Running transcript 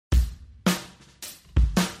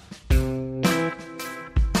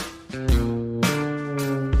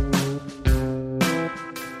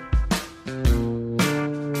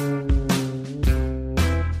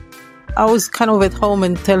I was kind of at home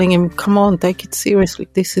and telling him, come on, take it seriously.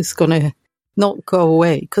 This is going to not go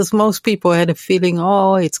away. Because most people had a feeling,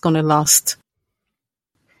 oh, it's going to last.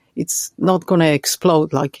 It's not going to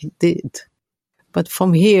explode like it did. But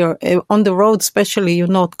from here, on the road especially, you're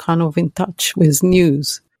not kind of in touch with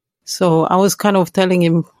news. So I was kind of telling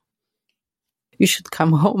him, you should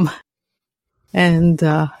come home. And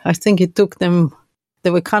I think it took them,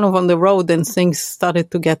 they were kind of on the road and things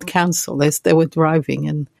started to get cancelled as they were driving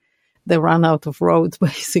and they ran out of roads,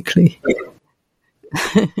 basically.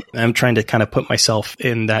 I'm trying to kind of put myself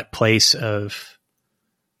in that place of,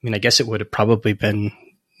 I mean, I guess it would have probably been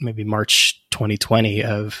maybe March 2020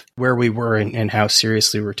 of where we were and how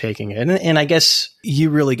seriously we were taking it. And I guess you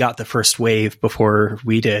really got the first wave before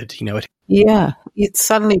we did, you know. Yeah, it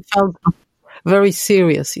suddenly felt very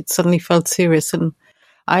serious. It suddenly felt serious. And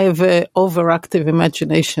I have an overactive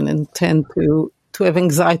imagination and tend to have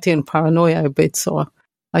anxiety and paranoia a bit. So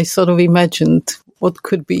I sort of imagined what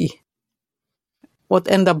could be, what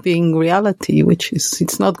ended up being reality, which is,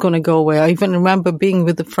 it's not going to go away. I even remember being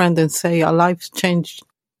with a friend and say, our lives changed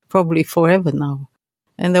probably forever now.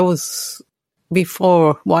 And that was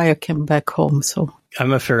before Wire came back home. So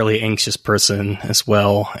I'm a fairly anxious person as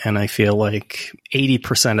well. And I feel like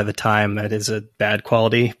 80% of the time that is a bad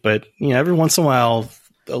quality. But, you know, every once in a while,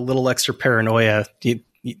 a little extra paranoia, you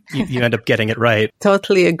end up getting it right.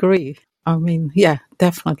 Totally agree. I mean, yeah,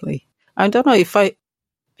 definitely. I don't know if I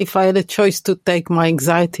had a choice to take my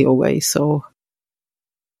anxiety away. So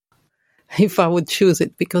if I would choose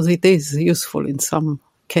it, because it is useful in some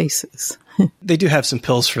cases. They do have some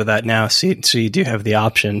pills for that now, so you do have the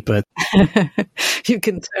option, but you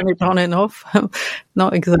can turn it on and off.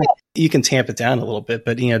 Not exactly. You can tamp it down a little bit,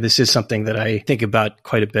 but you know, this is something that I think about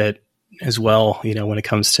quite a bit as well, you know, when it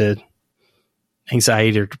comes to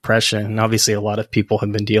anxiety or depression. And obviously a lot of people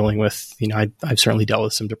have been dealing with, you know, I've certainly dealt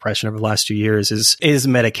with some depression over the last 2 years is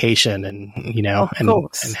medication and, you know, and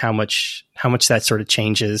how much that sort of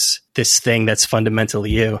changes this thing that's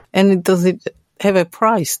fundamentally you. And does it have a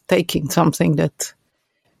price, taking something that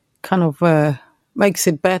kind of makes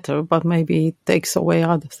it better, but maybe it takes away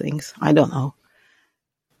other things? I don't know.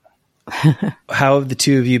 How have the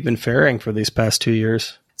two of you been faring for these past 2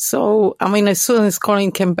 years? So, I mean, as soon as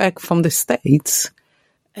Colin came back from the States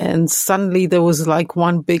and suddenly there was like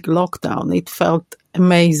one big lockdown, it felt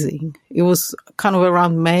amazing. It was kind of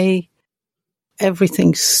around May,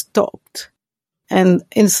 everything stopped. And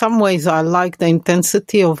in some ways, I like the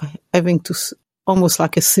intensity of having to, almost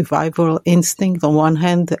like a survival instinct on one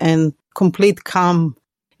hand, and complete calm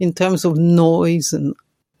in terms of noise and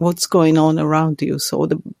what's going on around you. So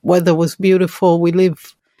the weather was beautiful. We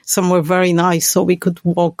live somewhere very nice, so we could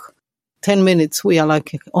walk 10 minutes. We are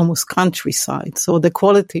like almost countryside. So the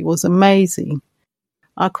quality was amazing.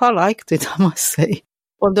 I quite liked it, I must say.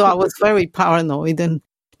 Although I was very paranoid and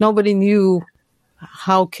nobody knew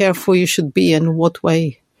how careful you should be and what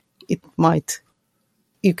way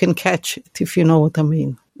you can catch it, if you know what I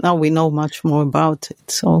mean. Now we know much more about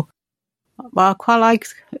it. So, but I quite like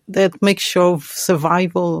that mixture of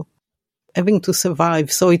survival, having to survive.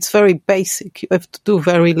 So it's very basic. You have to do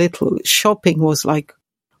very little. Shopping was like,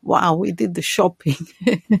 wow, we did the shopping.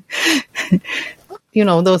 You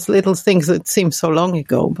know, those little things that seem so long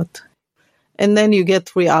ago. And then you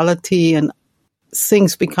get reality and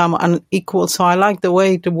things become unequal. So I like the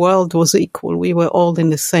way the world was equal. We were all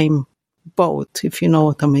in the same boat, if you know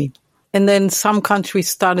what I mean. And then some countries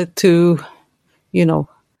started to, you know,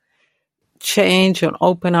 change and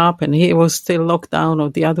open up, and here was still lockdown or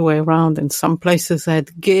the other way around, and some places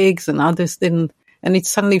had gigs and others didn't, and it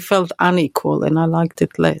suddenly felt unequal, and I liked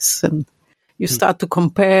it less. And you start to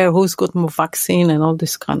compare who's got more vaccine and all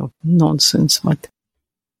this kind of nonsense. But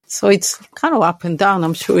so it's kind of up and down.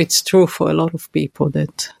 I'm sure it's true for a lot of people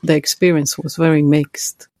that the experience was very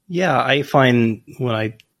mixed. Yeah, I find when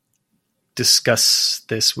I discuss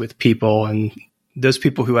this with people, and those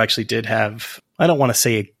people who actually did have, I don't want to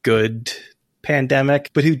say a good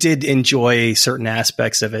pandemic, but who did enjoy certain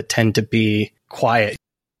aspects of it, tend to be quiet.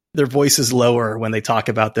 Their voice is lower when they talk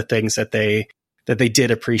about the things that they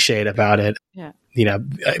did appreciate about it. Yeah. You know,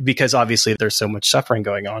 because obviously there's so much suffering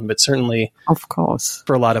going on, but certainly, of course,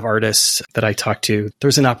 for a lot of artists that I talk to,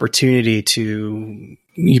 there's an opportunity to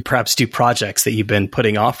you perhaps do projects that you've been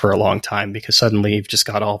putting off for a long time because suddenly you've just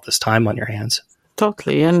got all this time on your hands.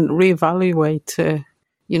 Totally. And reevaluate,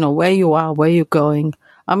 you know, where you are, where you're going.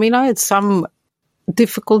 I mean, I had some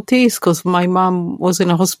difficulties because my mom was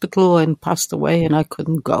in a hospital and passed away and I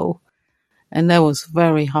couldn't go. And that was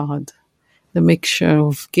very hard. The mixture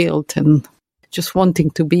of guilt and just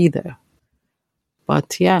wanting to be there.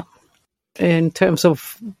 But yeah, in terms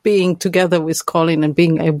of being together with Colin and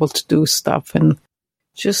being able to do stuff and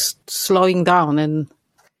just slowing down and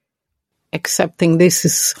accepting this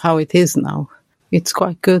is how it is now. It's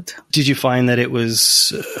quite good. Did you find that it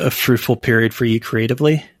was a fruitful period for you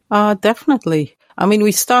creatively? Definitely. I mean,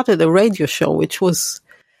 we started a radio show, which was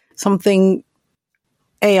something,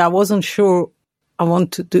 I wasn't sure I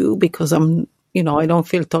want to do because I don't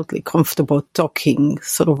feel totally comfortable talking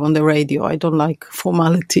sort of on the radio. I don't like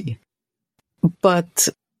formality. But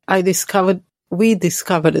we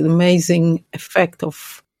discovered an amazing effect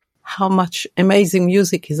of how much amazing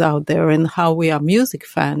music is out there and how we are music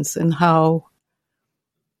fans and how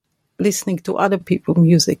listening to other people's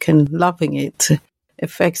music and loving it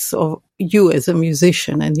affects you as a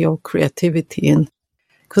musician and your creativity. And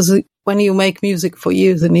because when you make music for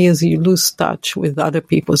years and years, you lose touch with other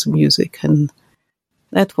people's music. And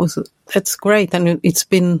that's great. And it's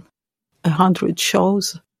been 100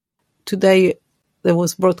 shows. Today, there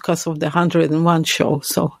was broadcast of the 101 show.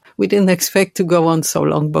 So we didn't expect to go on so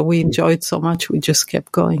long, but we enjoyed so much. We just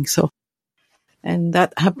kept going. And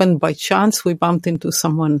that happened by chance. We bumped into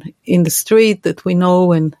someone in the street that we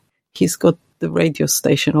know, and he's got the radio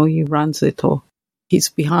station, or he runs it, or he's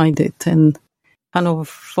behind it. And kind of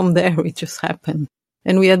from there, it just happened.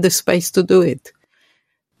 And we had the space to do it.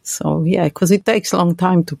 So, yeah, because it takes a long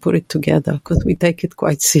time to put it together, because we take it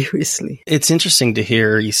quite seriously. It's interesting to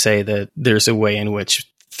hear you say that there's a way in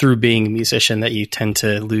which, through being a musician, that you tend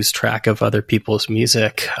to lose track of other people's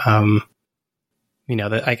music. I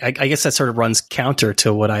guess that sort of runs counter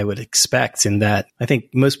to what I would expect, in that I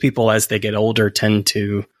think most people, as they get older, tend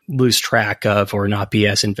to lose track of or not be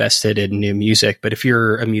as invested in new music. But if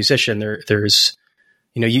you're a musician, there's,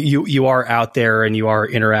 you are out there and you are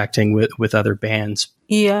interacting with other bands.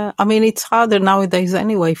 Yeah, I mean, it's harder nowadays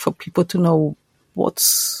anyway for people to know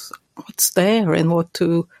what's there and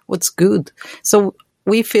what's good. So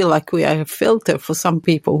we feel like we are a filter for some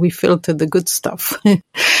people. We filter the good stuff,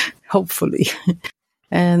 hopefully.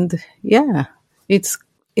 And yeah, it's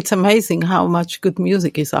amazing how much good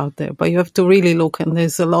music is out there, but you have to really look, and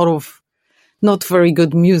there's a lot of not very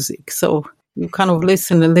good music. So you kind of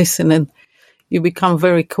listen and you become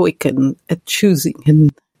very quick at choosing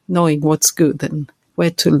and knowing what's good and where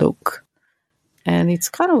to look. And it's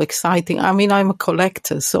kind of exciting. I mean, I'm a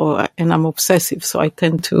collector, and I'm obsessive, so I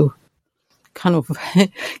tend to kind of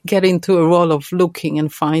get into a role of looking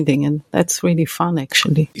and finding, and that's really fun,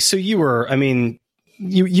 actually. So you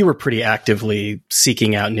were pretty actively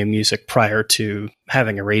seeking out new music prior to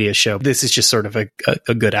having a radio show. This is just sort of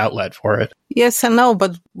a good outlet for it. Yes and no,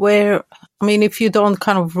 but if you don't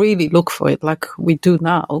kind of really look for it like we do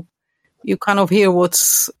now, you kind of hear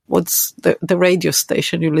what's the radio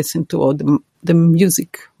station you listen to, or the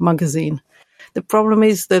music magazine. The problem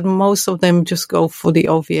is that most of them just go for the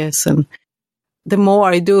obvious, and the more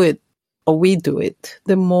I do it, or we do it,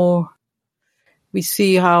 the more we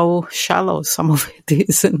see how shallow some of it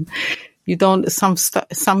is, and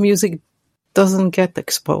some music doesn't get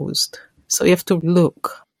exposed. So you have to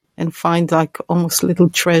look and find like almost little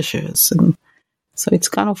treasures, and so it's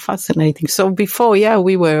kind of fascinating. So before,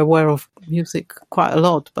 we were aware of music quite a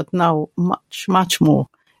lot, but now much, much more,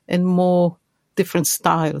 and more different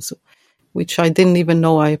styles, which I didn't even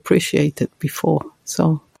know I appreciated before.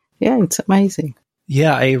 So yeah, it's amazing.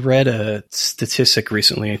 Yeah, I read a statistic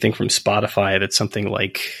recently, I think from Spotify, that something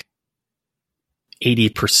like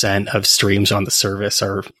 80% of streams on the service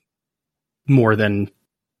are more than,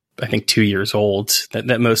 I think, 2 years old.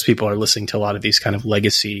 That most people are listening to a lot of these kind of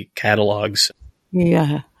legacy catalogs.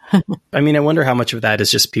 Yeah. I mean, I wonder how much of that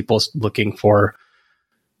is just people looking for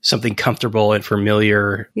something comfortable and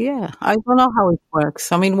familiar. Yeah, I don't know how it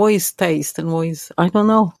works. I mean, what is taste and I don't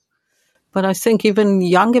know. But I think even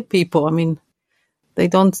younger people, I mean,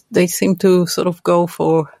 they seem to sort of go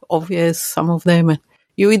for obvious, some of them.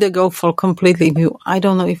 You either go for completely new. I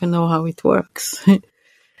don't even know how it works.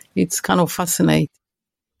 It's kind of fascinating.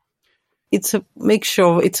 It's a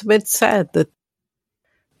mixture. It's a bit sad that,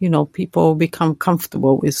 people become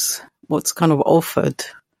comfortable with what's kind of offered,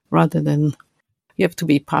 rather than you have to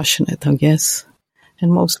be passionate, I guess.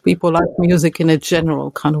 And most people like music in a general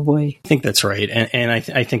kind of way. I think that's right. And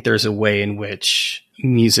I think there's a way in which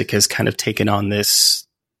music has kind of taken on this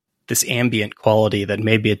ambient quality that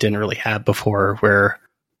maybe it didn't really have before, where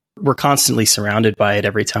we're constantly surrounded by it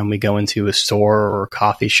every time we go into a store or a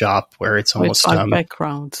coffee shop, where it's almost like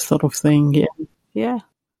background sort of thing. Yeah. Yeah.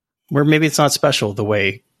 Where maybe it's not special the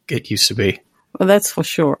way it used to be. Well, that's for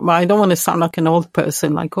sure. But I don't want to sound like an old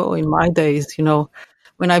person, like, in my days,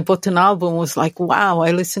 when I bought an album, it was like, wow,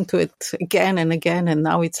 I listened to it again and again. And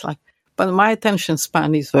now it's like, but my attention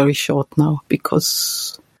span is very short now,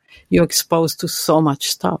 because you're exposed to so much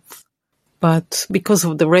stuff. But because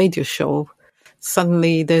of the radio show,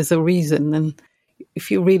 suddenly there's a reason. And if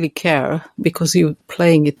you really care, because you're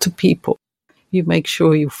playing it to people, you make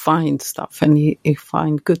sure you find stuff and you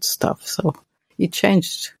find good stuff. So it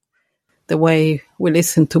changed the way we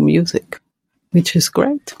listen to music, which is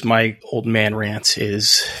great. My old man rant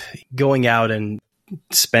is going out and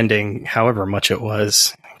spending however much it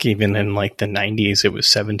was. Even in like the 90s, it was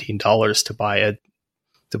 $17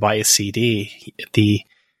 to buy a CD.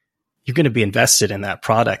 You're going to be invested in that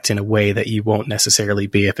product in a way that you won't necessarily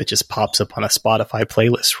be if it just pops up on a Spotify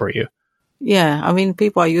playlist for you. Yeah, I mean,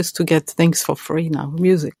 people are used to get things for free now,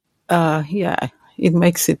 music. Yeah, it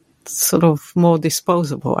makes it sort of more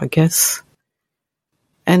disposable, I guess.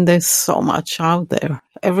 And there's so much out there.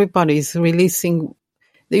 Everybody's releasing.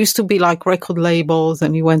 There used to be like record labels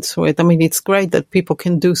and you went through it. I mean, it's great that people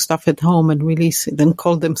can do stuff at home and release it and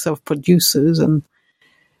call themselves producers.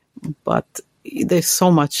 But there's so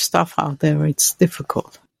much stuff out there. It's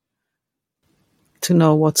difficult to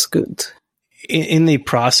know what's good. In the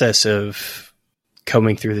process of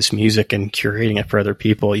combing through this music and curating it for other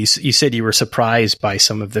people, you said you were surprised by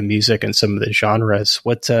some of the music and some of the genres.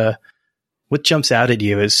 What jumps out at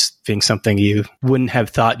you as being something you wouldn't have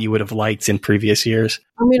thought you would have liked in previous years?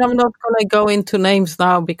 I mean, I'm not going to go into names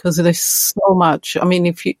now because there's so much. I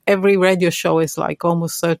mean, every radio show is like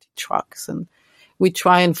almost 30 tracks, and we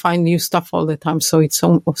try and find new stuff all the time, so it's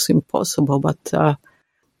almost impossible. But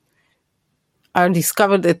I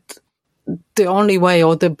discovered that the only way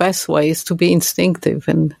or the best way is to be instinctive,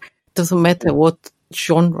 and it doesn't matter what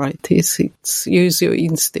genre it is. It's use your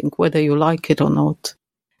instinct, whether you like it or not,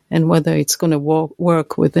 and whether it's going to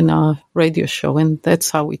work within our radio show, and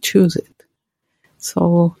that's how we choose it.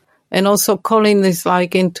 So, and also Colin is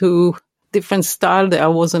like into different style that I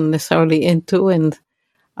wasn't necessarily into, and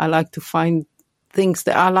I like to find things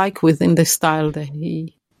that I like within the style that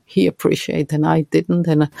he appreciated and I didn't,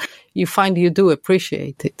 and you find you do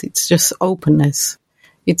appreciate it. It's just openness.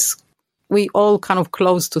 We all kind of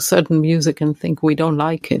close to certain music and think we don't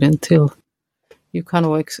like it until you kind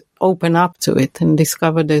of open up to it and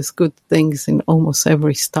discover there's good things in almost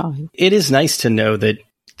every style. It is nice to know that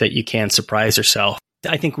you can surprise yourself.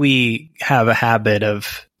 I think we have a habit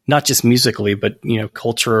of, not just musically, but,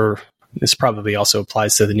 culture. This probably also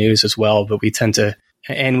applies to the news as well, but we tend to,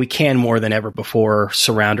 and we can more than ever before,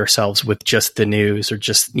 surround ourselves with just the news or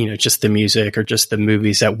just the music or just the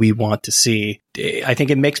movies that we want to see. I think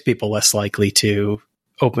it makes people less likely to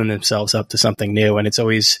open themselves up to something new. And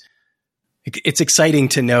it's exciting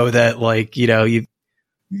to know that,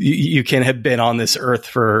 you can have been on this earth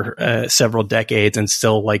for several decades and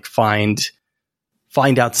still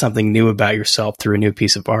find out something new about yourself through a new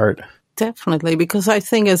piece of art. Definitely, because I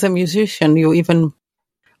think as a musician, you're even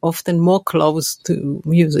often more close to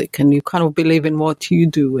music and you kind of believe in what you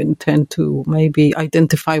do and tend to maybe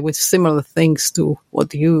identify with similar things to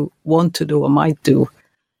what you want to do or might do.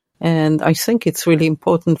 And I think it's really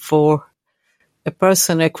important for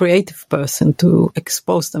a creative person, to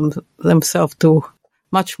expose themselves to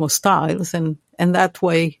much more styles and that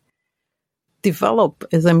way develop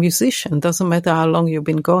as a musician. Doesn't matter how long you've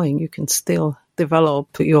been going, you can still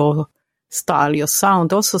develop your style, your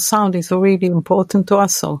sound. Also, sound is really important to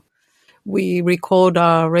us. So we record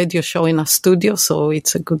our radio show in a studio, so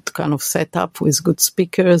it's a good kind of setup with good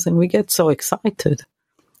speakers, and we get so excited.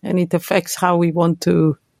 And it affects how we want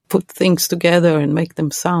to put things together and make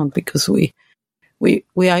them sound, because we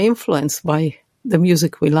are influenced by the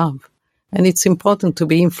music we love. And it's important to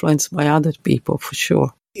be influenced by other people, for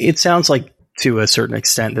sure. It sounds like, to a certain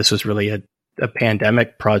extent, this was really a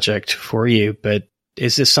pandemic project for you, but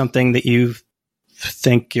is this something that you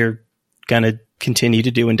think you're going to continue to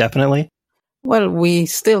do indefinitely? Well, we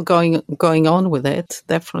still going on with it,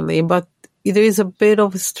 definitely. But there is a bit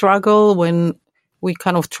of a struggle when we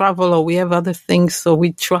kind of travel or we have other things. So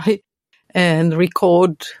we try and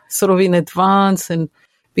record sort of in advance, and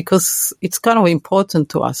because it's kind of important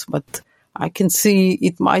to us. But I can see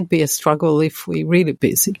it might be a struggle if we're really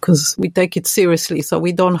busy, because we take it seriously. So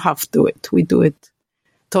we don't have to do it. We do it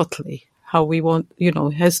totally how we want, it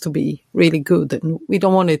has to be really good, and we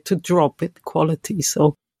don't want it to drop in quality.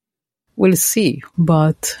 So we'll see.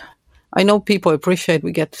 But I know people appreciate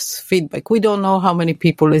we get feedback. We don't know how many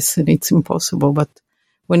people listen. It's impossible. But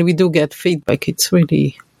when we do get feedback, it's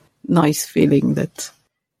really nice feeling that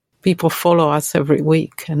people follow us every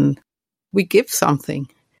week and we give something.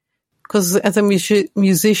 Because as a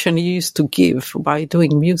musician, you used to give by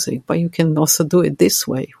doing music, but you can also do it this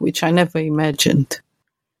way, which I never imagined.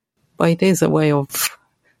 But it is a way of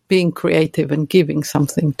being creative and giving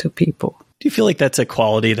something to people. Do you feel like that's a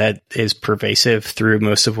quality that is pervasive through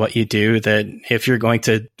most of what you do? That if you're going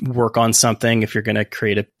to work on something, if you're going to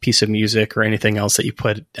create a piece of music or anything else that you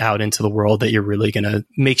put out into the world, that you're really going to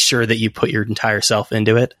make sure that you put your entire self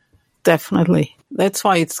into it? Definitely. That's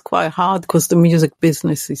why it's quite hard, because the music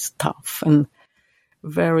business is tough and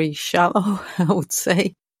very shallow, I would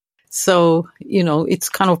say. So, it's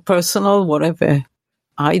kind of personal. Whatever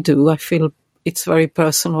I do, I feel it's very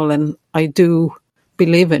personal, and I do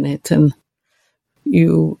believe in it. And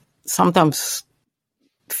you sometimes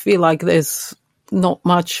feel like there's not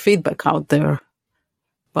much feedback out there.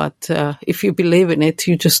 But if you believe in it,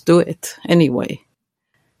 you just do it anyway.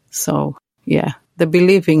 So, yeah, the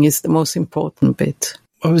believing is the most important bit.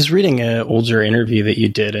 I was reading an older interview that you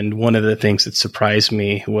did, and one of the things that surprised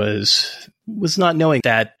me was not knowing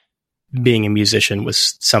that being a musician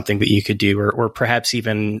was something that you could do, or perhaps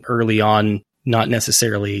even early on, not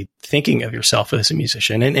necessarily thinking of yourself as a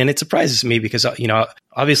musician. And it surprises me because,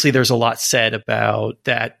 obviously there's a lot said about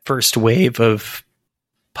that first wave of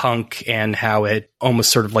punk and how it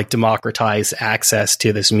almost sort of like democratized access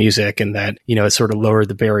to this music, and that, it sort of lowered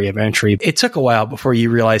the barrier of entry. It took a while before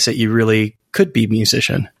you realized that you really could be a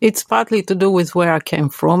musician. It's partly to do with where I came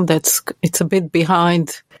from. It's a bit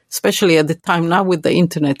behind, especially at the time. Now with the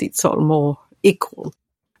internet, it's all more equal.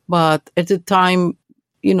 But at the time,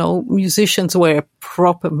 musicians were a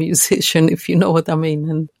proper musician, if you know what I mean.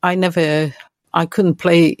 And I couldn't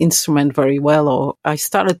play instrument very well, or I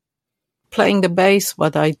started playing the bass,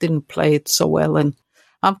 but I didn't play it so well. And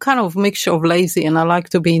I'm kind of a mixture of lazy, and I like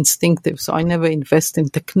to be instinctive. So I never invest in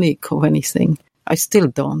technique or anything. I still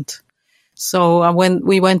don't. So when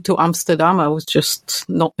we went to Amsterdam, I was just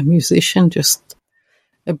not a musician, just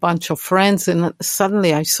a bunch of friends. And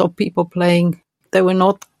suddenly I saw people playing. They were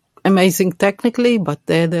not amazing technically, but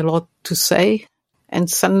they had a lot to say. And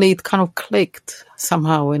suddenly it kind of clicked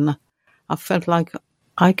somehow. And I felt like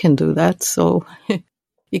I can do that. So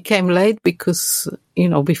it came late because,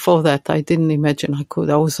 before that I didn't imagine I could.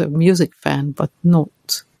 I was a music fan, but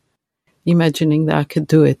not imagining that I could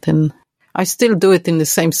do it. And I still do it in the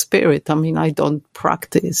same spirit. I mean, I don't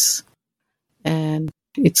practice. And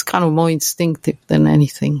it's kind of more instinctive than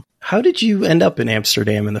anything. How did you end up in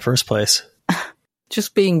Amsterdam in the first place?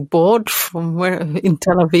 Just being bored from in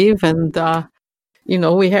Tel Aviv, and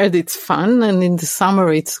we heard it's fun, and in the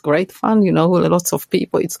summer it's great fun. Lots of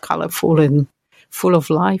people. It's colorful and full of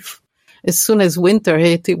life. As soon as winter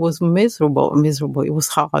hit, it was miserable. It was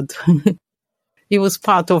hard. It was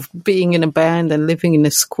part of being in a band and living in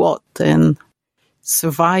a squat and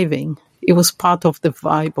surviving. It was part of the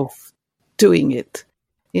vibe of doing it.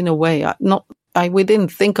 In a way, we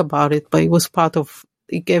didn't think about it, but it was part of.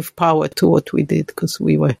 It gave power to what we did, because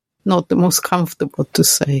we were not the most comfortable to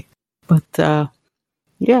say. But,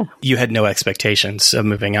 yeah. You had no expectations of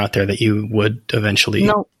moving out there that you would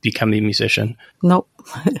eventually become a musician? No.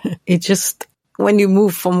 It just, when you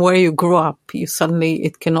move from where you grew up,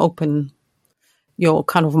 it can open your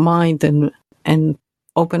kind of mind and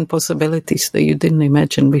open possibilities that you didn't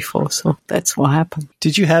imagine before. So that's what happened.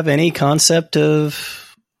 Did you have any concept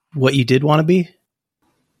of what you did want to be?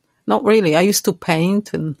 Not really. I used to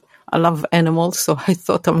paint, and I love animals, so I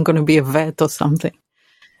thought I'm going to be a vet or something.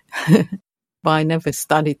 But I never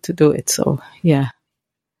studied to do it, so yeah.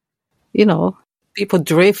 People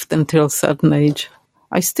drift until a certain age.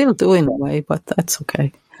 I still do in a way, but that's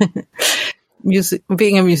okay.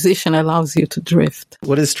 Being a musician allows you to drift.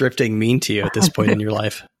 What does drifting mean to you at this point in your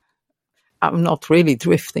life? I'm not really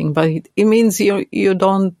drifting, but it means you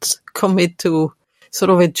don't commit to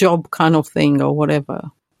sort of a job kind of thing or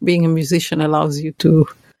whatever. Being a musician allows you to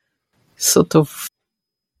sort of,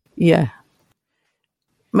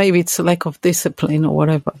 maybe it's a lack of discipline or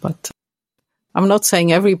whatever, but I'm not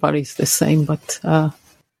saying everybody's the same, but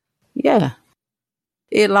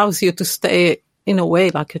it allows you to stay in a way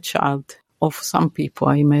like a child of some people,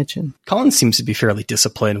 I imagine. Colin seems to be fairly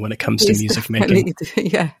disciplined when it comes to music making.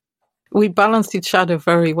 Yeah. We balance each other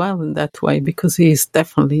very well in that way, because he's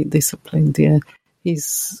definitely disciplined. Yeah.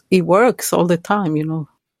 He works all the time,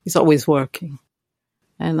 He's always working,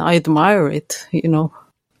 and I admire it.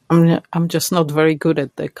 I'm just not very good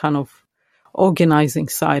at the kind of organizing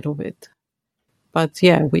side of it. But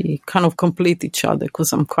yeah, we kind of complete each other,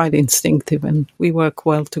 because I'm quite instinctive, and we work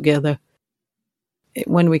well together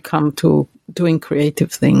when we come to doing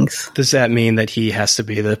creative things. Does that mean that he has to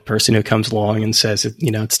be the person who comes along and says,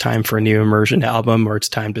 it's time for a new immersion album, or it's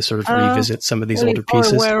time to sort of revisit some of these older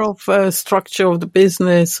pieces? I'm aware of structure of the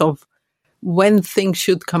business, of when things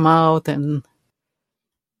should come out, and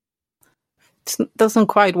it doesn't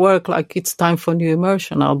quite work like it's time for a new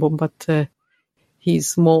immersion album, but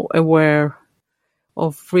he's more aware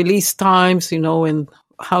of release times, and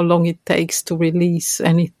how long it takes to release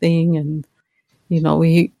anything. And,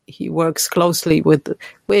 he works closely with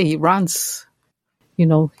where he runs,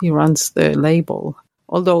 he runs the label.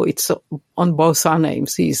 Although it's on both our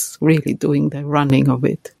names, he's really doing the running of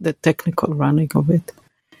it, the technical running of it.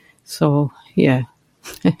 So, yeah.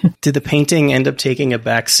 Did the painting end up taking a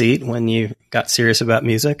back seat when you got serious about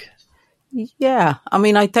music? Yeah. I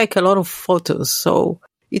mean, I take a lot of photos, so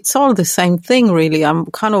it's all the same thing, really. I'm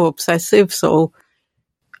kind of obsessive, so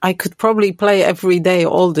I could probably play every day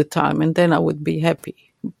all the time, and then I would be happy.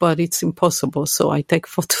 But it's impossible, so I take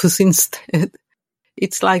photos instead.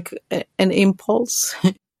 It's like an impulse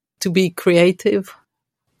to be creative.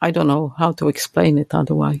 I don't know how to explain it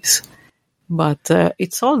otherwise. But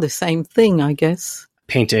it's all the same thing, I guess.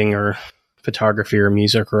 Painting or photography or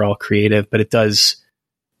music are all creative, but it does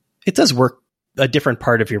work a different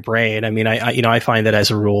part of your brain. I mean, I find that as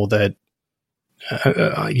a rule that,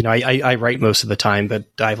 I write most of the time, but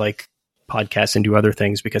I like podcasts and do other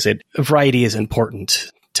things because variety is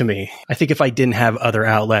important to me. I think if I didn't have other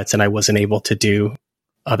outlets and I wasn't able to do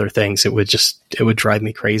other things, it would drive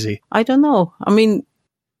me crazy. I don't know. I mean,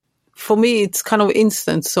 for me, it's kind of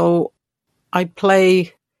instant. So I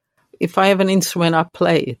play, if I have an instrument, I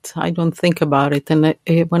play it. I don't think about it. And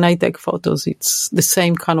when I take photos, it's the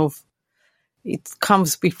same kind of, it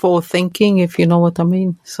comes before thinking, if you know what I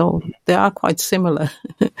mean. So they are quite similar,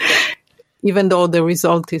 even though the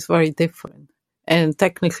result is very different. And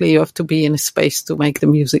technically, you have to be in a space to make the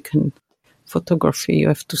music, and photography, you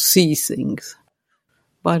have to see things.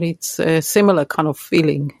 But it's a similar kind of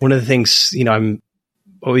feeling. One of the things, I'm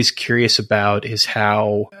always curious about is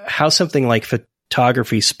how something like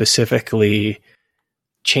photography specifically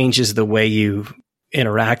changes the way you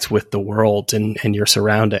interact with the world and your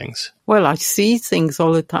surroundings. Well, I see things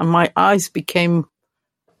all the time. My eyes became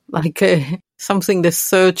like something that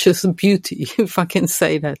searches beauty, if I can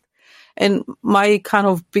say that. And my kind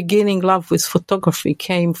of beginning love with photography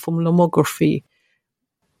came from lomography.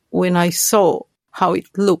 When I saw how it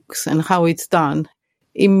looks and how it's done,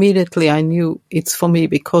 immediately I knew it's for me,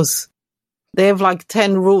 because they have like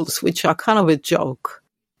 10 rules, which are kind of a joke.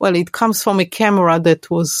 Well, it comes from a camera that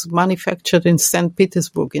was manufactured in St.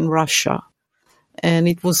 Petersburg in Russia. And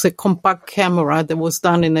it was a compact camera that was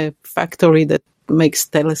done in a factory that makes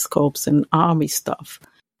telescopes and army stuff.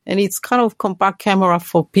 And it's kind of compact camera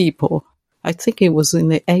for people. I think it was in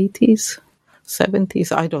the 80s,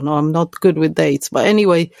 70s. I don't know. I'm not good with dates. But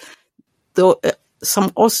anyway,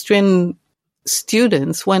 some Austrian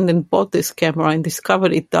students went and bought this camera and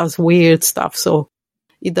discovered it does weird stuff. So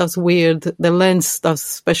it does weird, the lens does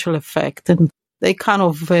special effect. And they kind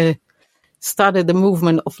of started the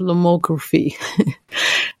movement of lomography.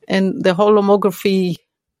 And the whole lomography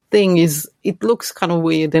thing is, it looks kind of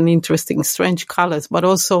weird and interesting, strange colors, but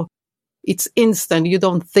also it's instant. You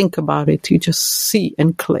don't think about it. You just see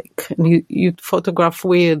and click. And you photograph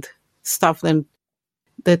weird stuff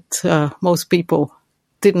that most people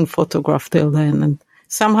didn't photograph till then. And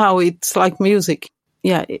somehow it's like music.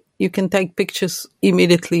 Yeah, you can take pictures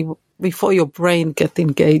immediately before your brain gets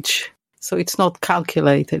engaged. So it's not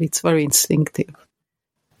calculated. It's very instinctive.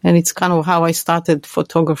 And it's kind of how I started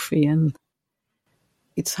photography, and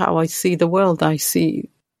it's how I see the world. I see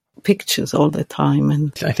pictures all the time.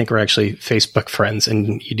 And I think we're actually Facebook friends,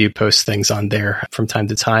 and you do post things on there from time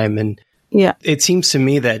to time. And yeah, it seems to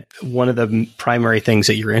me that one of the primary things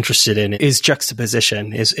that you're interested in is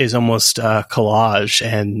juxtaposition, is almost collage,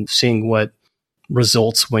 and seeing what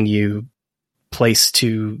results when you place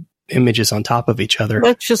two images on top of each other.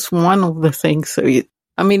 That's just one of the things. So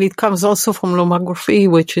it comes also from lomography,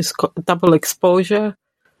 which is double exposure.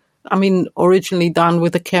 Originally done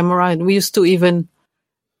with a camera, and we used to even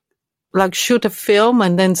shoot a film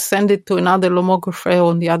and then send it to another lomographer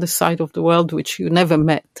on the other side of the world, which you never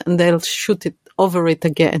met, and they'll shoot it over it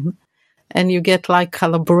again, and you get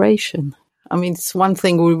collaboration. It's one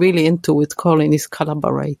thing we're really into with Colin, is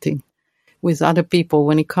collaborating with other people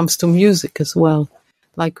when it comes to music as well.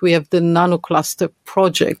 We have the Nanocluster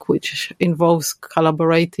project, which involves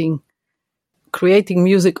collaborating, creating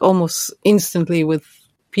music almost instantly with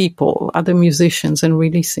people, other musicians, and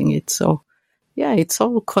releasing it. So yeah, it's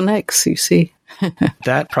all connects, you see.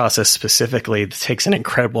 That process specifically takes an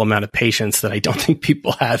incredible amount of patience that I don't think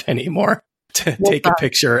people have anymore, to take a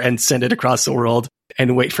picture and send it across the world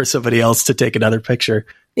and wait for somebody else to take another picture.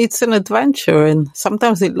 It's an adventure, and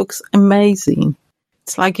sometimes it looks amazing.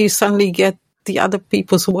 It's like you suddenly get the other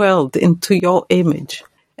people's world into your image.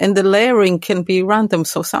 And the layering can be random,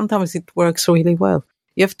 so sometimes it works really well.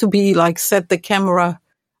 You have to be set the camera,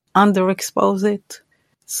 underexpose it.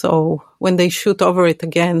 So when they shoot over it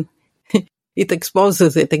again, it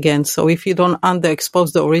exposes it again. So if you don't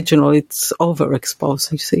underexpose the original, it's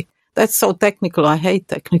overexposed, you see. That's so technical. I hate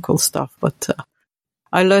technical stuff, but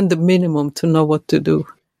I learned the minimum to know what to do.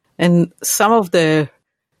 And some of the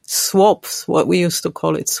swaps, what we used to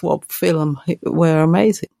call it, swap film, were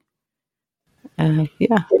amazing.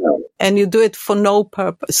 Yeah. And you do it for no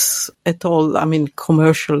purpose at all. I mean,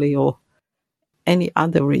 commercially or any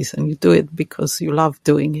other reason. You do it because you love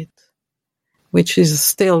doing it, which is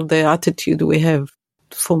still the attitude we have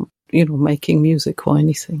for, making music or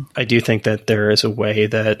anything. I do think that there is a way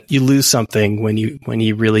that you lose something when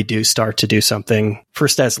you really do start to do something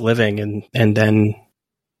first as living and then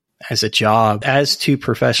as a job. As two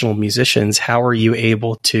professional musicians, how are you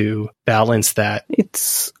able to balance that?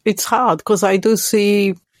 It's hard because I do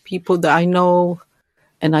see people that I know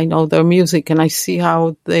and I know their music and I see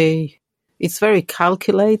how it's very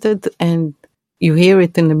calculated and you hear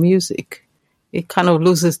it in the music. It kind of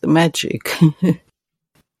loses the magic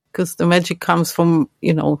because the magic comes from,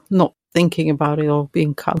 not thinking about it or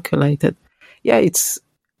being calculated. Yeah, it's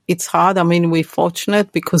hard. I mean, we're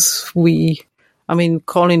fortunate because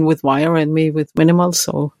Colin with Wire and me with Minimal,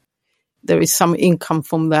 so there is some income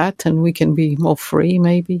from that and we can be more free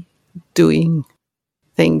maybe doing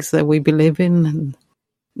things that we believe in and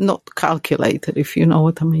not calculated, if you know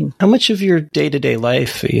what I mean. How much of your day-to-day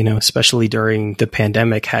life, especially during the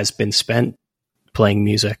pandemic, has been spent playing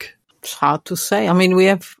music? It's hard to say. I mean, we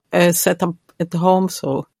have a setup at home,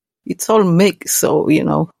 so it's all mixed, so,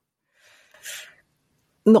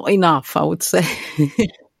 not enough, I would say.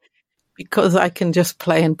 Because I can just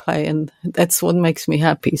play, and that's what makes me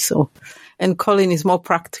happy. So, and Colin is more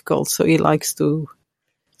practical, so he likes to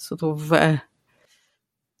sort of,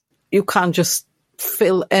 you can't just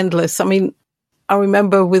fill endless. I mean, I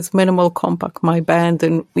remember with Minimal Compact, my band,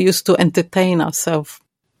 and we used to entertain ourselves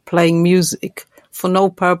playing music for no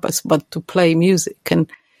purpose but to play music.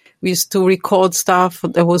 And we used to record stuff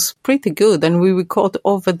that was pretty good, and we record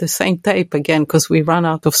over the same tape again because we ran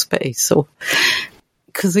out of space. So,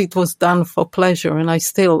 because it was done for pleasure, and I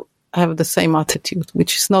still have the same attitude,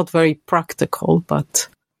 which is not very practical, but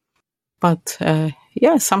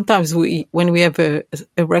yeah, sometimes when we have a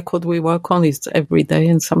record we work on, it's every day,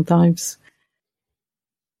 and sometimes,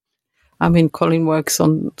 Colin works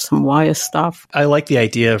on some Wire stuff. I like the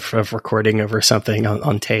idea of recording over something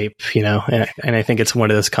on tape, and I think it's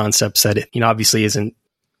one of those concepts that, obviously isn't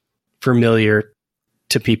familiar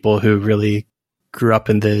to people who really grew up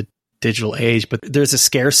in the digital age, but there's a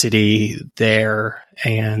scarcity there.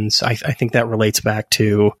 And I think that relates back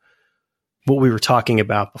to what we were talking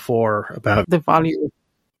about before, about the value.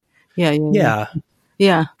 Yeah.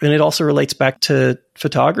 And it also relates back to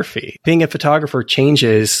photography. Being a photographer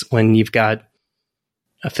changes when you've got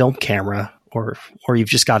a film camera or you've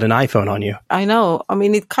just got an iPhone on you. I know.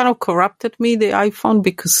 It kind of corrupted me, the iPhone,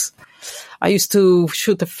 because I used to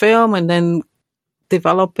shoot a film and then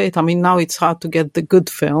develop it. Now it's hard to get the good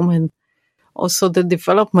film, and also the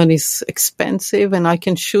development is expensive, and I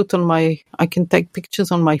can take pictures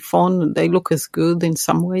on my phone and they look as good in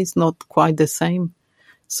some ways, not quite the same.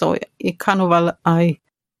 So it kind of, I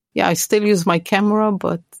still use my camera,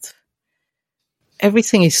 but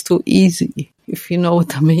everything is too easy, if you know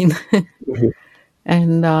what I mean. Mm-hmm.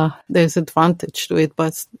 And there's advantage to it,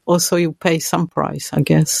 but also you pay some price, I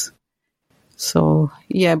guess. So,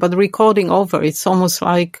 yeah, but recording over, it's almost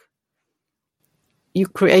like you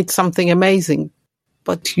create something amazing,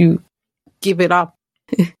 but you give it up.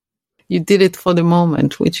 You did it for the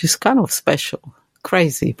moment, which is kind of special.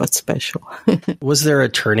 Crazy, but special. Was there a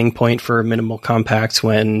turning point for Minimal Compact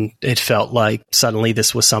when it felt like suddenly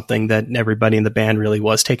this was something that everybody in the band really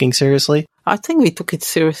was taking seriously? I think we took it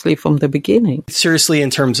seriously from the beginning. Seriously,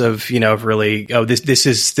 in terms of, really, this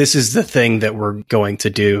is the thing that we're going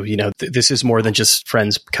to do. This is more than just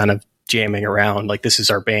friends kind of jamming around. Like, this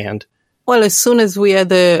is our band. Well, as soon as we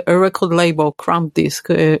had a record label, Crump Disc,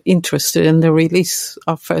 interested in the release of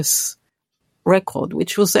our first record,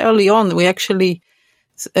 which was early on, we actually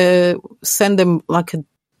send them like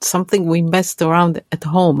something we messed around at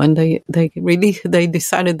home, and they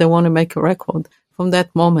decided they want to make a record. From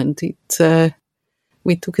that moment,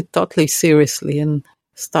 we took it totally seriously and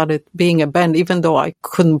started being a band, even though I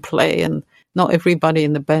couldn't play and not everybody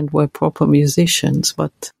in the band were proper musicians.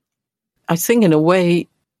 But I think in a way,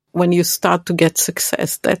 when you start to get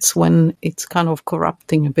success, that's when it's kind of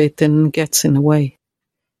corrupting a bit and gets in the way.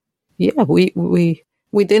 Yeah, we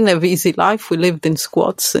didn't have easy life. We lived in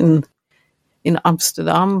squats in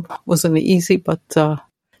Amsterdam. Wasn't easy, but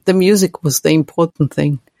the music was the important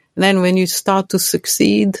thing. And then when you start to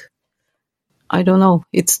succeed, I don't know,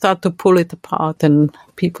 it start to pull it apart, and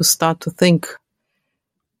people start to think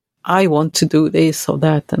I want to do this or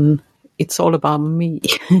that, and it's all about me.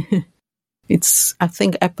 I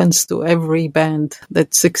think, happens to every band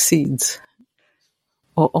that succeeds,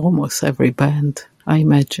 or almost every band, I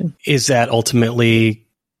imagine. Is that ultimately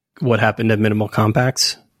what happened to Minimal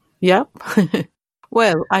Compacts? Yeah.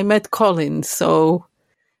 Well, I met Colin, so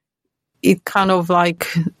it kind of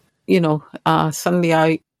like, suddenly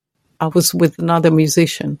I was with another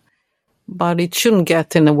musician, but it shouldn't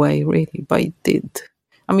get in the way, really, but it did.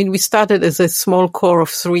 I mean, we started as a small core of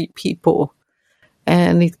 3 people,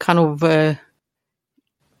 and it kind of,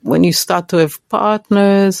 when you start to have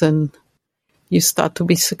partners and you start to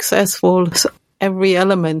be successful, so every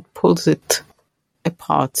element pulls it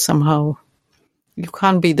apart somehow. You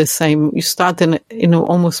can't be the same. You start in an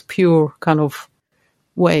almost pure kind of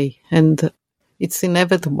way, and it's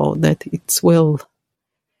inevitable that it will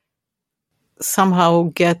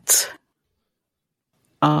somehow get,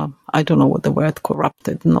 I don't know what the word,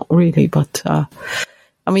 corrupted, not really, but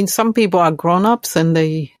I mean, some people are grown-ups and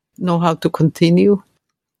they know how to continue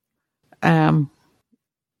in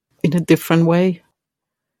a different way.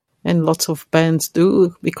 And lots of bands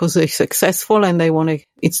do because they're successful and they want to,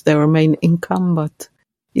 it's their main income, but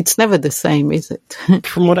it's never the same, is it?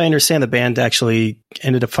 From what I understand, the band actually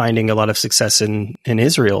ended up finding a lot of success in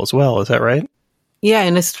Israel as well. Is that right? Yeah,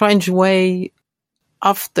 in a strange way,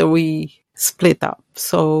 after we split up.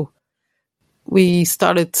 So we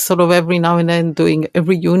started sort of every now and then doing a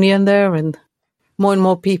reunion there, and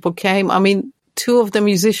more people came. I mean, 2 of the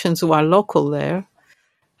musicians who are local there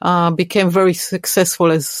became very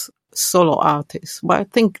successful as solo artists. But I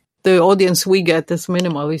think the audience we get as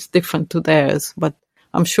Minimal is different to theirs, but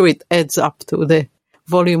I'm sure it adds up to the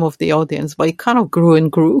volume of the audience. But it kind of grew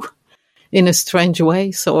and grew in a strange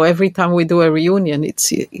way. So every time we do a reunion,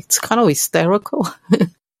 it's kind of hysterical.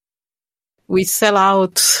 We sell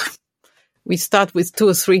out. We start with 2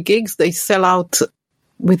 or 3 gigs. They sell out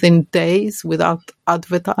within days without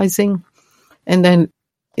advertising. And then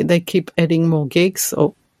they keep adding more gigs.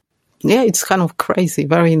 So yeah, it's kind of crazy,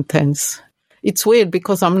 very intense. It's weird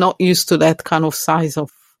because I'm not used to that kind of size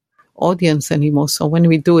of audience anymore. So when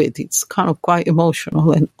we do it, it's kind of quite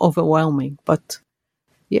emotional and overwhelming. But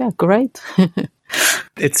yeah, great.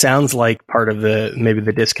 It sounds like part of maybe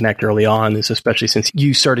the disconnect early on is, especially since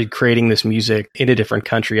you started creating this music in a different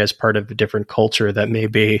country as part of a different culture, that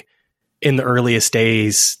maybe in the earliest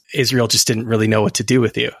days, Israel just didn't really know what to do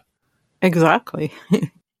with you. Exactly.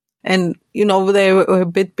 And, they were a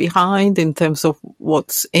bit behind in terms of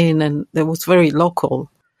what's in, and it was very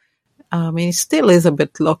local. I mean, it still is a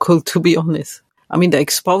bit local, to be honest. I mean, they're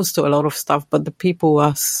exposed to a lot of stuff, but the people who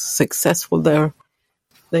are successful there,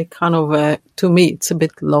 they kind of, to me, it's a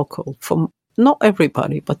bit local for not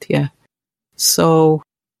everybody, but yeah. So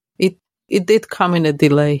it did come in a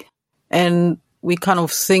delay, and we kind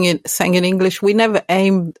of sang in English. We never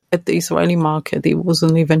aimed at the Israeli market. It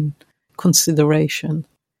wasn't even consideration.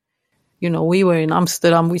 We were in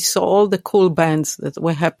Amsterdam. We saw all the cool bands that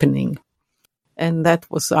were happening, and that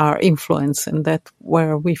was our influence, and that's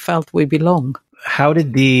where we felt we belong. How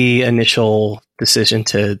did the initial decision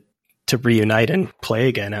to reunite and play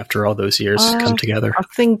again after all those years come together? I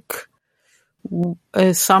think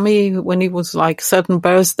Sami, when it was like certain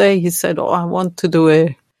birthday, he said, I want to do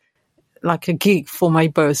a gig for my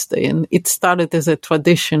birthday. And it started as a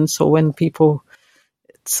tradition. So when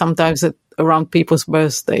sometimes around people's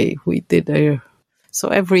birthday, we did so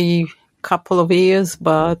every couple of years,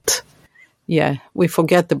 but yeah, we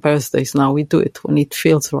forget the birthdays now. We do it when it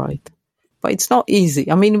feels right. But it's not easy.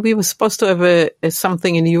 I mean, we were supposed to have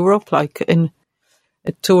something in Europe, like a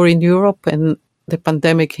tour in Europe, and the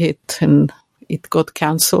pandemic hit and it got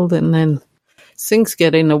cancelled, and then things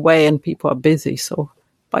get in the way and people are busy.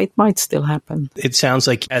 But it might still happen. It sounds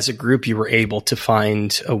like as a group, you were able to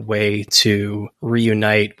find a way to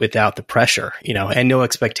reunite without the pressure, and no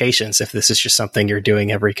expectations if this is just something you're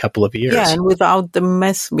doing every couple of years. Yeah, and without the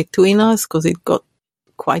mess between us, because it got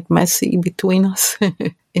quite messy between us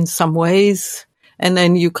in some ways. And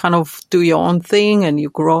then you kind of do your own thing and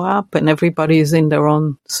you grow up and everybody is in their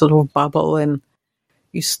own sort of bubble, and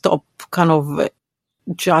you stop kind of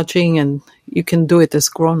judging and you can do it as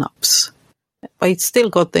grown-ups. But it's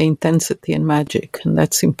still got the intensity and magic, and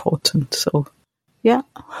that's important. So, yeah.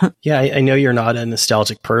 Yeah, I know you're not a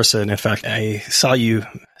nostalgic person. In fact, I saw you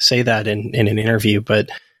say that in an interview,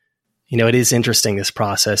 but, it is interesting, this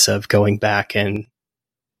process of going back and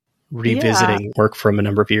revisiting work from a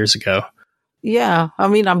number of years ago. Yeah, I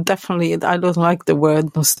mean, I don't like the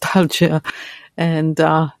word nostalgia, and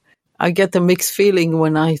I get a mixed feeling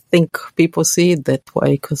when I think people see it that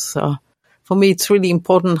way, because for me, it's really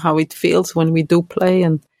important how it feels when we do play,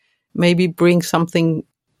 and maybe bring something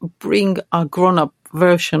bring our grown-up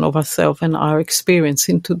version of ourselves and our experience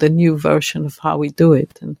into the new version of how we do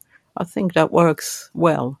it. And I think that works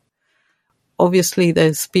well. Obviously,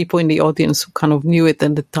 there's people in the audience who kind of knew it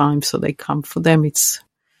at the time, so they come. For them, it's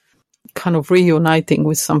kind of reuniting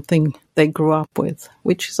with something they grew up with,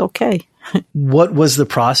 which is okay. What was the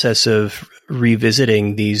process of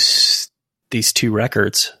revisiting these two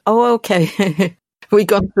records? Oh, okay. We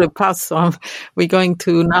got to the past, so we're going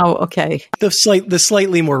to now, okay. The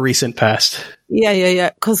slightly more recent past.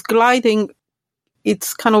 Yeah. Because Gliding,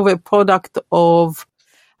 it's kind of a product of,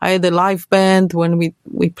 I had a live band when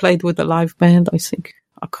we played with a live band, I think.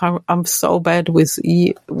 I'm so bad with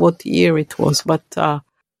what year it was, but,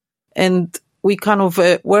 and we kind of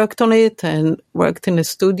worked on it and worked in the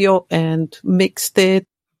studio and mixed it.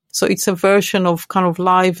 So it's a version of kind of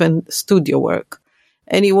live and studio work.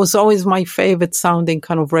 And it was always my favorite sounding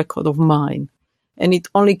kind of record of mine. And it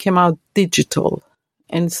only came out digital.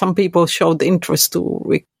 And some people showed interest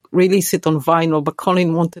to release it on vinyl, but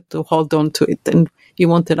Colin wanted to hold on to it and he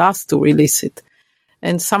wanted us to release it.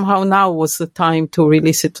 And somehow now was the time to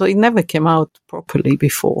release it. So it never came out properly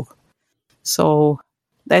before. So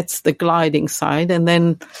that's the Gliding side. And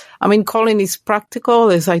then, I mean, Colin is practical,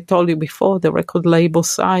 as I told you before, the record label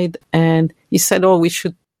side. And he said, we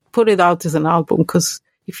should put it out as an album, because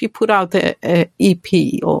if you put out a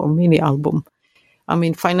EP or a mini album, I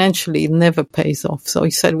mean, financially, it never pays off. So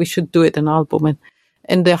he said we should do it an album.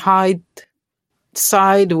 And the Hide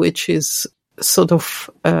side, which is sort of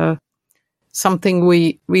something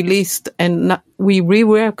we released, and we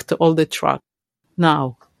reworked all the tracks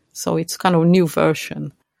now. So it's kind of a new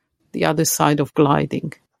version, the other side of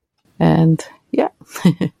Gliding. And yeah.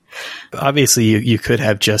 Obviously, you could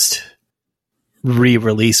have just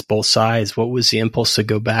re-release both sides. What was the impulse to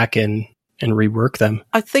go back and rework them?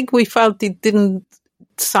 I think we felt it didn't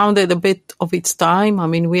sounded a bit of its time. I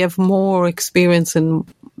mean, we have more experience and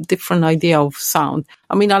different idea of sound.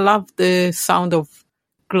 I mean, I love the sound of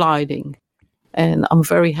Gliding and I'm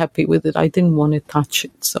very happy with it. I didn't want to touch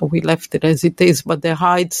it, so we left it as it is. But the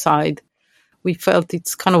Hide side, we felt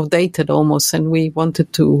it's kind of dated almost, and we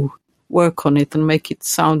wanted to work on it and make it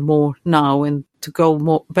sound more now and to go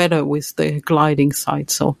more better with the Gliding side.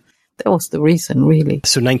 So that was the reason, really.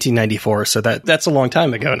 So 1994. So that's a long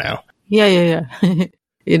time ago now. Yeah.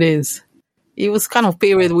 It is. It was kind of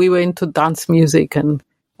period we were into dance music and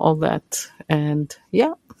all that. And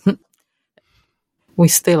yeah, we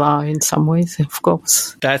still are in some ways, of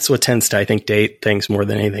course. That's what tends to, I think, date things more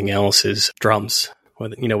than anything else is drums.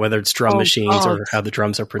 Whether it's drum machines or how the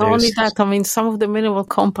drums are produced. Not only that, I mean, some of the minimal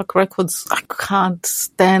compact records I can't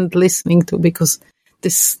stand listening to, because the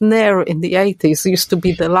snare in the 80s used to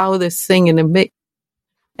be the loudest thing in a mix.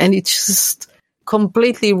 And it just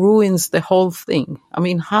completely ruins the whole thing. I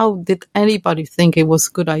mean, how did anybody think it was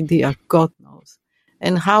a good idea? God knows.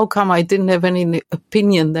 And how come I didn't have any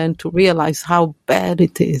opinion then to realize how bad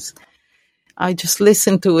it is? I just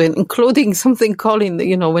listened to it, including something Colin,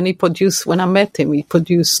 when I met him, he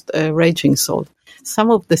produced Raging Soul.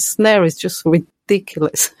 Some of the snare is just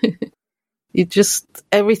ridiculous.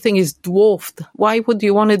 Everything is dwarfed. Why would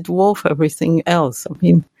you want to dwarf everything else? I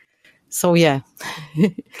mean, so yeah,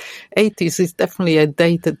 80s is definitely a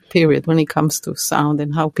dated period when it comes to sound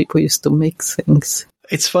and how people used to mix things.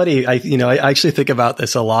 It's funny. I actually think about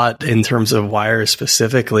this a lot in terms of Wire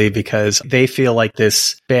specifically, because they feel like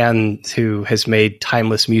this band who has made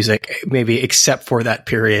timeless music, maybe except for that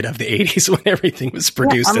period of the 80s when everything was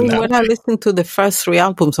produced. Yeah, when I listened to the first 3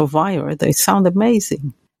 albums of Wire, they sound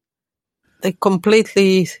amazing. They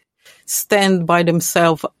completely stand by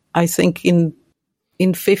themselves, I think, in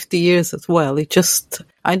 50 years as well.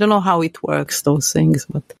 I don't know how it works, those things,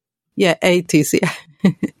 but yeah, 80s,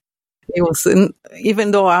 yeah. It was,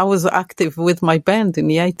 even though I was active with my band in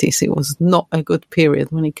the 80s, it was not a good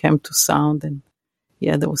period when it came to sound. And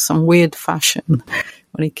yeah, there was some weird fashion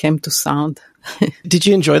when it came to sound. Did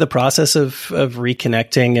you enjoy the process of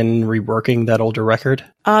reconnecting and reworking that older record?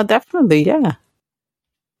 Definitely, yeah.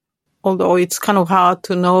 Although it's kind of hard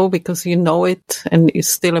to know because you know it and you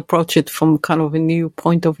still approach it from kind of a new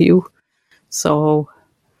point of view. So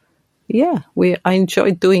yeah, I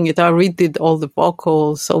enjoyed doing it. I redid all the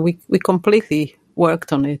vocals, so we completely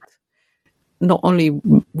worked on it. Not only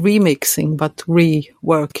remixing, but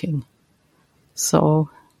reworking. So,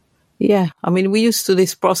 yeah, I mean, we used to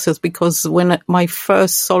this process because when my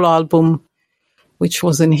first solo album, which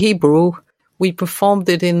was in Hebrew, we performed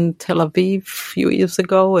it in Tel Aviv a few years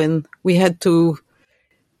ago, and we had to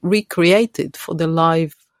recreate it for the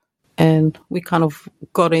live. And we kind of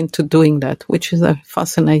got into doing that, which is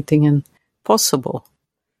fascinating and possible.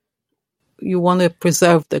 You want to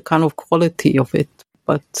preserve the kind of quality of it,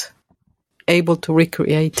 but able to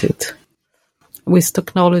recreate it. With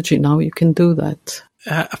technology now, you can do that.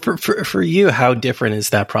 For you, how different is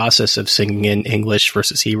that process of singing in English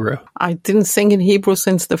versus Hebrew? I didn't sing in Hebrew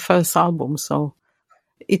since the first album, so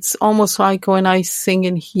it's almost like when I sing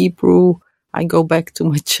in Hebrew, I go back to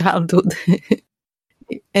my childhood.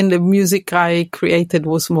 And the music I created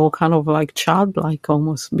was more kind of like childlike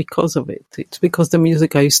almost because of it. It's because the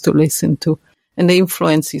music I used to listen to and the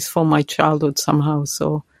influence is from my childhood somehow,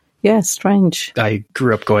 so... Yeah, strange. I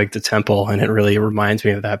grew up going to temple, and it really reminds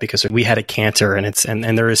me of that because we had a cantor, and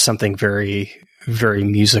and there is something very, very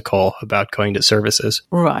musical about going to services.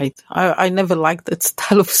 Right. I never liked that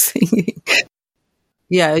style of singing.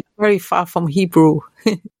 Yeah, it's very far from Hebrew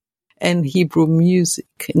and Hebrew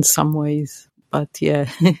music in some ways. But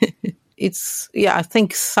yeah, I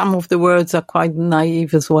think some of the words are quite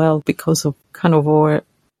naive as well because of kind of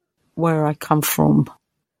where I come from.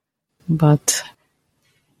 But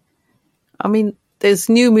I mean, there's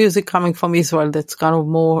new music coming from Israel that's kind of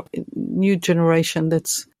more new generation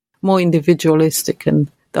that's more individualistic and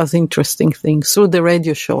does interesting things. Through the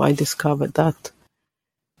radio show, I discovered that.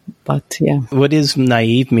 But yeah. What does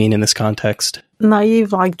naive mean in this context?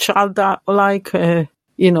 Naive, like childlike,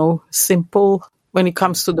 simple when it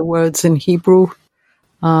comes to the words in Hebrew.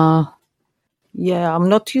 I'm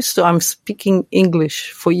not used to, I'm speaking English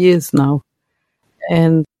for years now.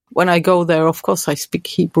 And when I go there, of course, I speak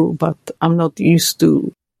Hebrew, but I'm not used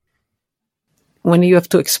to when you have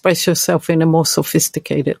to express yourself in a more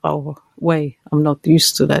sophisticated way. I'm not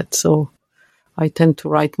used to that. So I tend to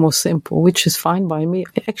write more simple, which is fine by me.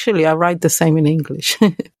 Actually, I write the same in English.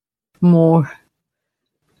 More,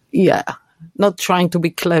 not trying to be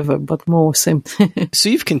clever, but more simple. So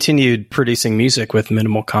you've continued producing music with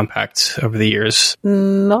Minimal Compact over the years?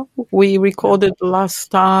 No, we recorded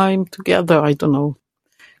last time together, I don't know,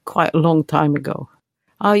 quite a long time ago.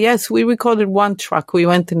 Yes, we recorded one track. We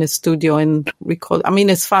went in the studio and recorded. I mean,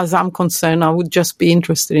 as far as I'm concerned, I would just be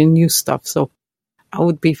interested in new stuff. So I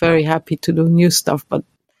would be very happy to do new stuff. But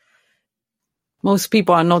most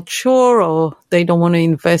people are not sure or they don't want to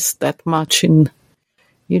invest that much in,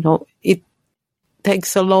 it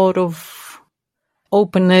takes a lot of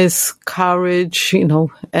openness, courage,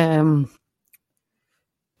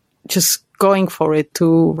 just going for it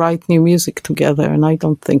to write new music together. And I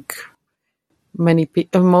don't think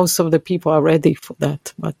most of the people are ready for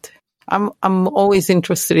that. But I'm always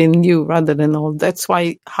interested in new rather than old. That's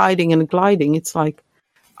why Hiding and Gliding, it's like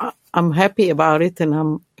I'm happy about it and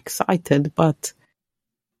I'm excited, but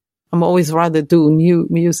I'm always rather do new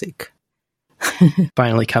music.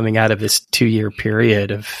 Finally coming out of this 2-year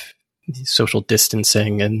period of social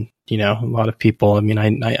distancing and, a lot of people, I mean,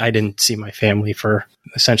 I didn't see my family for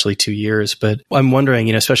essentially 2 years, but I'm wondering,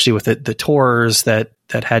 especially with the tours that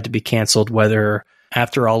had to be canceled, whether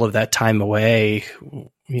after all of that time away,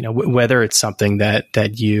 whether it's something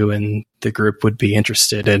that you and the group would be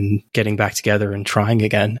interested in getting back together and trying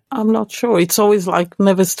again. I'm not sure. It's always like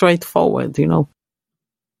never straightforward,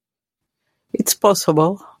 It's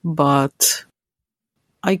possible, but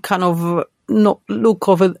I kind of not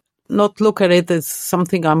look at it as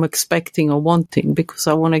something I'm expecting or wanting because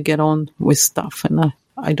I want to get on with stuff and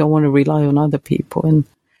I don't want to rely on other people. And,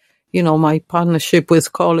 my partnership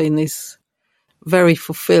with Colin is very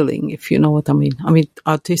fulfilling, if you know what I mean. I mean,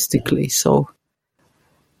 artistically. So,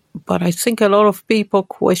 but I think a lot of people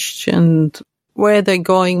questioned where they're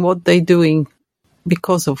going, what they're doing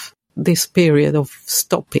because of this period of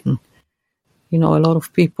stopping. A lot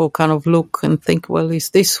of people kind of look and think, well,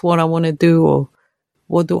 is this what I want to do? Or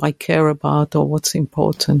what do I care about? Or what's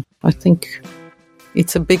important? I think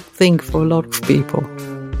it's a big thing for a lot of people.